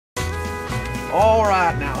All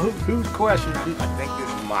right, now, whose question? I think this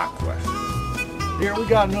is my question. Here, we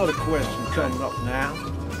got another question coming up now.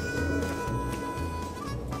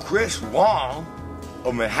 Chris Wong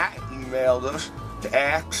of Manhattan emailed us to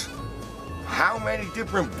ask, how many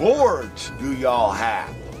different boards do y'all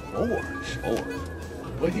have? Boards? Boards.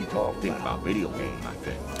 What he talking About video game, I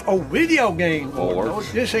think. Oh, video game Boards. No,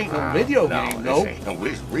 this ain't no video game, no. no. This ain't, no,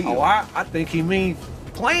 it's real. Oh, I think he means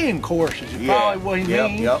playing courses. Is probably what he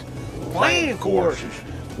means. Yep. Playing courses.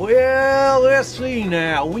 Well, let's see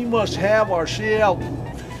now. We must have ourselves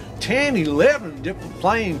 10, 11 different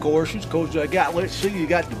playing courses, because I got, let's see, you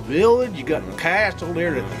got the village, you got the castle,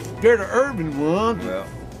 they're the urban ones. Yeah.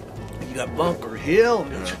 You got Bunker Hill.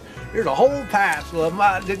 There's a whole pass of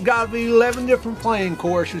them. There's got to be 11 different playing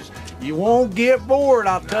courses. You won't get bored,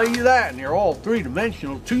 I'll tell you that. And they're all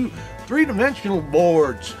three-dimensional, three-dimensional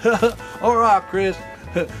boards. All right, Chris,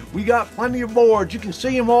 we got plenty of boards. You can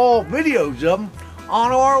see them all, videos of them,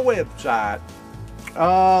 on our website.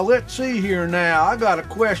 Let's see here now. I got a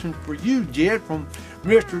question for you, Jed, from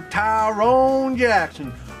Mr. Tyrone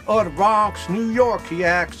Jackson of the Bronx, New York. He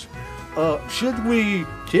asks, should we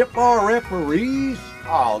tip our referees?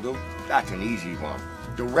 Oh, that's an easy one.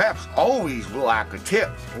 The refs always will like a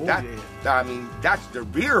tip. Oh, that, yeah. I mean, that's their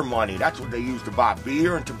beer money. That's what they use to buy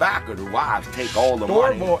beer and tobacco. The wives take all the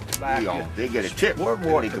money. Store-bought tobacco. You know, they get a tip.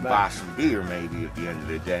 Store-bought They can tobacco. buy some beer maybe at the end of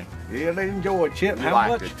the day. Yeah, they enjoy a tip. We How like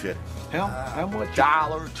much? the tip. How much?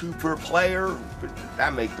 $1 or $2 per player.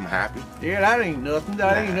 That makes them happy. Yeah, that ain't nothing.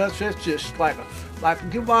 That ain't nothing. It's just like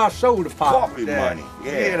you buy a soda pop. Coffee with that. money.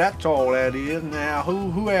 Yeah, that's all that is. Now,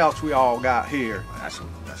 who else we all got here? That's a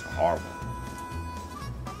hard one.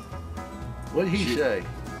 What did he say?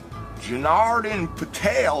 Janardhan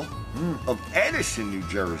Patel of Edison, New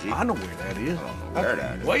Jersey. I know where that is. I don't know where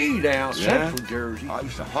that is. Way down Yeah. Central Jersey. I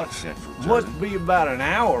used to hunt Central Jersey. Must be about an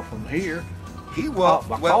hour from here. He was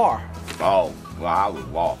by car. Oh, well, I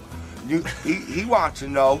would walk. He wants to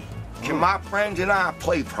know, can my friends and I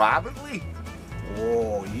play privately?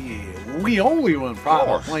 Oh yeah, we only run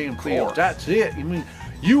private playing fields. Course. That's it. I mean,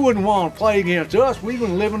 you wouldn't want to play against us. We've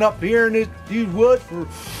been living up here in these woods for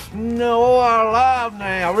all our lives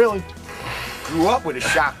now. Really. Grew up with a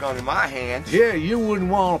shotgun in my hands. Yeah, you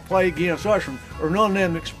wouldn't want to play against us or none of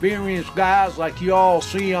them experienced guys like you all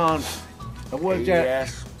see on what's that?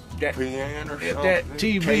 ESPN or something. That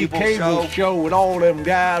TV cable show with all them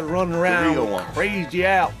guys running around with crazy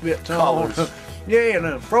outfits on. Yeah, and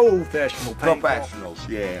a professional paintball. Professionals,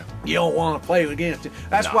 yeah. You don't want to play against it.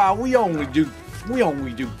 That's why we only do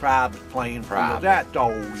private playing. Private. That's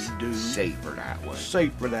all we do. Safer that way.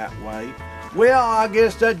 Safer that way. Well, I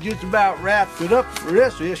guess that just about wraps it up for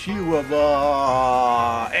this issue of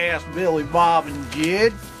Ask Billy, Bob, and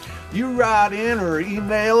Jed. You write in or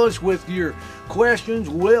email us with your questions.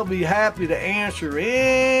 We'll be happy to answer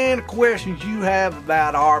any questions you have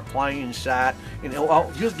about our playing site. And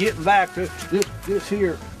just getting back to this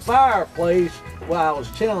here fireplace, well, I was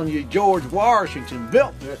telling you, George Washington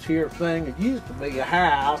built this here thing. It used to be a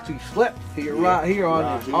house. He slept here, right here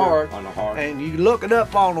on his hearth. And you look it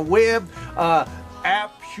up on the web,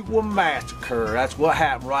 actual massacre. That's what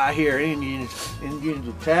happened right here. Indians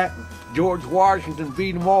attacked. George Washington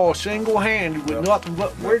beat them all single-handed with nothing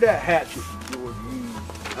but, where'd that hatchet George used?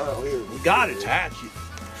 Oh, here. We got his hatchet.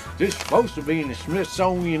 This is supposed to be in the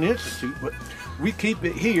Smithsonian Institute, but we keep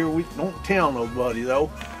it here. We don't tell nobody,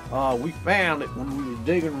 though. We found it when we were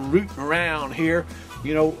digging and rooting around here,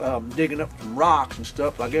 digging up some rocks and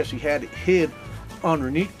stuff. I guess he had it hid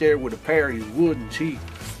underneath there with a pair of his wooden teeth.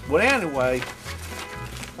 But anyway,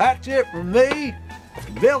 that's it from me,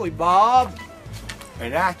 Billy Bob.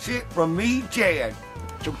 And that's it from me, Jed.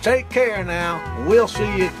 So take care now. We'll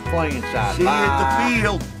see you at the playing side. See you at the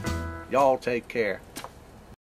field. Y'all take care.